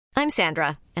I'm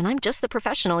Sandra, and I'm just the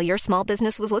professional your small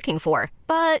business was looking for.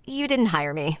 But you didn't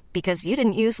hire me because you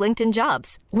didn't use LinkedIn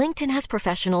Jobs. LinkedIn has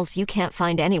professionals you can't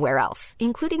find anywhere else,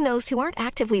 including those who aren't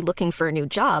actively looking for a new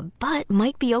job, but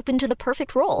might be open to the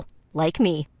perfect role, like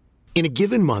me. In a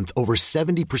given month, over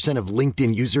 70% of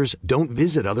LinkedIn users don't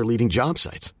visit other leading job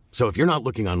sites. So if you're not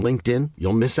looking on LinkedIn,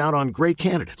 you'll miss out on great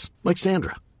candidates like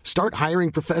Sandra. Start hiring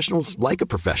professionals like a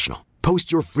professional.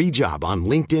 Post your free job on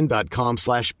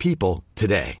linkedin.com/people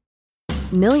today.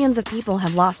 Millions of people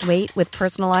have lost weight with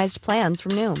personalized plans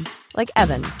from Noom. Like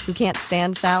Evan, who can't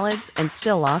stand salads and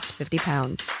still lost 50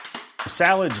 pounds.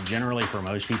 Salads generally for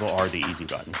most people are the easy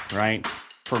button, right?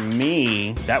 For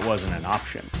me, that wasn't an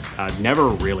option. I never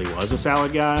really was a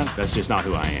salad guy. That's just not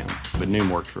who I am. But Noom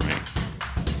worked for me.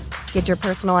 Get your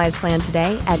personalized plan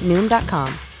today at Noom.com.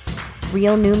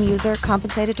 Real Noom user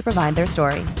compensated to provide their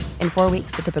story. In 4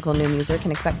 weeks, the typical Noom user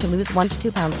can expect to lose 1 to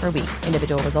 2 pounds per week.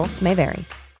 Individual results may vary.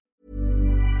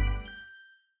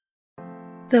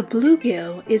 The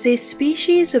bluegill is a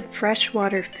species of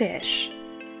freshwater fish.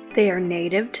 They are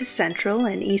native to Central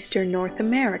and Eastern North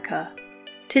America.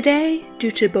 Today,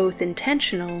 due to both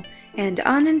intentional and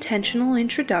unintentional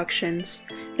introductions,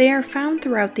 they are found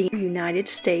throughout the United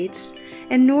States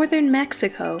and northern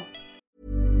Mexico.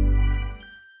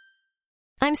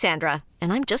 I'm Sandra,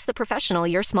 and I'm just the professional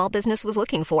your small business was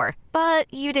looking for. But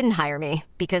you didn't hire me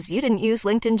because you didn't use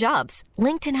LinkedIn Jobs.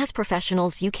 LinkedIn has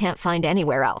professionals you can't find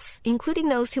anywhere else, including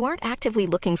those who aren't actively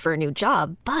looking for a new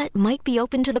job, but might be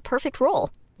open to the perfect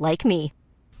role, like me.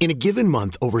 In a given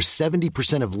month, over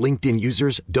 70% of LinkedIn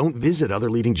users don't visit other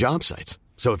leading job sites.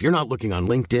 So if you're not looking on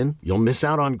LinkedIn, you'll miss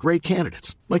out on great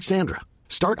candidates like Sandra.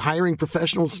 Start hiring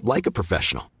professionals like a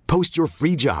professional. Post your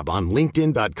free job on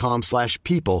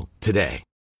linkedin.com/people today.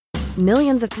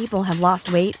 Millions of people have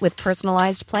lost weight with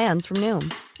personalized plans from Noom.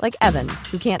 Like Evan,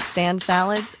 who can't stand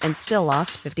salads and still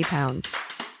lost 50 pounds.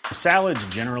 Salads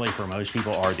generally for most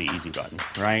people are the easy button,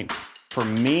 right? For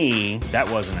me, that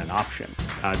wasn't an option.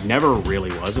 I never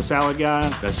really was a salad guy.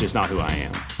 That's just not who I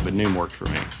am. But Noom worked for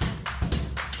me.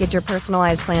 Get your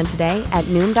personalized plan today at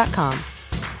Noom.com.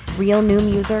 Real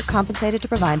Noom user compensated to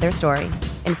provide their story.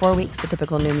 In 4 weeks, the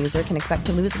typical Noom user can expect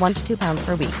to lose 1 to 2 pounds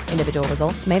per week. Individual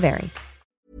results may vary.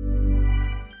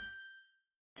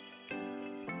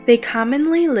 They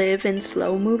commonly live in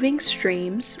slow-moving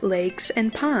streams, lakes,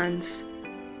 and ponds.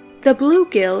 The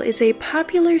bluegill is a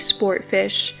popular sport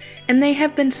fish, and they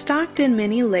have been stocked in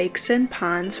many lakes and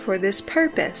ponds for this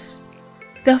purpose.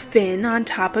 The fin on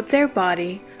top of their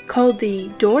body, called the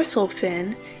dorsal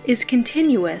fin, is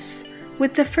continuous,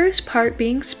 with the first part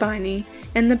being spiny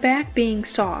and the back being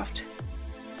soft.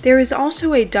 There is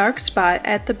also a dark spot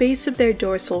at the base of their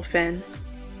dorsal fin.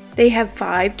 They have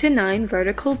 5 to 9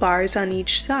 vertical bars on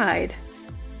each side.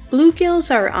 Bluegills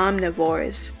are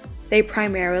omnivores. They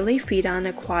primarily feed on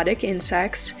aquatic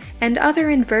insects and other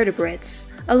invertebrates,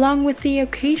 along with the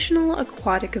occasional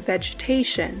aquatic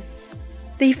vegetation.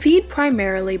 They feed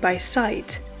primarily by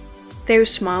sight. Their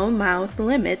small mouth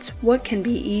limits what can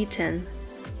be eaten.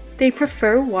 They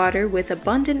prefer water with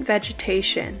abundant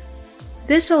vegetation.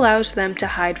 This allows them to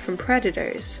hide from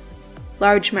predators.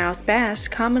 Largemouth bass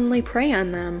commonly prey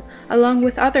on them, along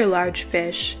with other large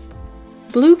fish.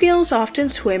 Bluegills often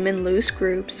swim in loose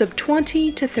groups of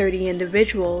 20 to 30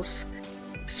 individuals.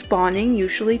 Spawning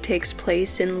usually takes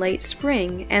place in late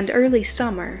spring and early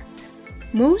summer.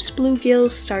 Most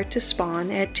bluegills start to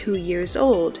spawn at 2 years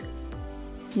old.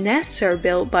 Nests are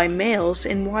built by males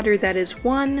in water that is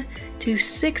 1 to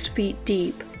 6 feet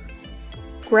deep.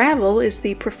 Gravel is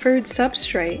the preferred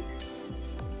substrate.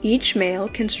 Each male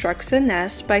constructs a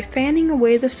nest by fanning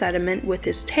away the sediment with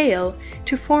his tail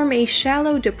to form a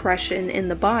shallow depression in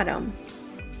the bottom.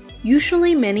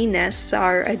 Usually many nests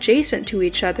are adjacent to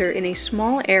each other in a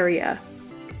small area.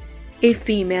 A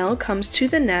female comes to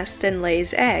the nest and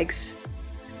lays eggs.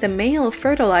 The male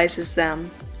fertilizes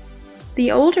them. The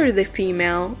older the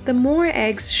female, the more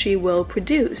eggs she will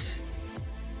produce.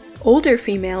 Older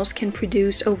females can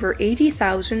produce over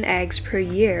 80,000 eggs per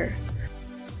year.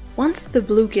 Once the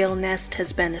bluegill nest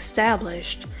has been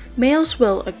established, males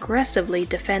will aggressively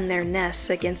defend their nests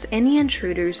against any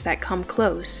intruders that come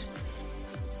close.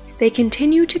 They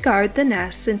continue to guard the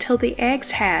nests until the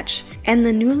eggs hatch and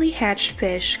the newly hatched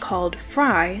fish called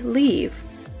fry leave.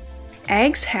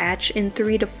 Eggs hatch in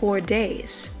 3 to 4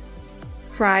 days.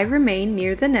 Fry remain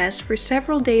near the nest for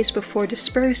several days before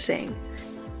dispersing.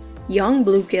 Young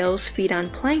bluegills feed on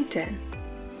plankton.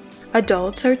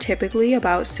 Adults are typically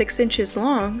about 6 inches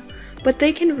long, but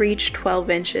they can reach 12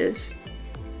 inches.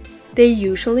 They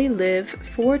usually live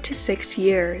 4 to 6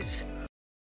 years.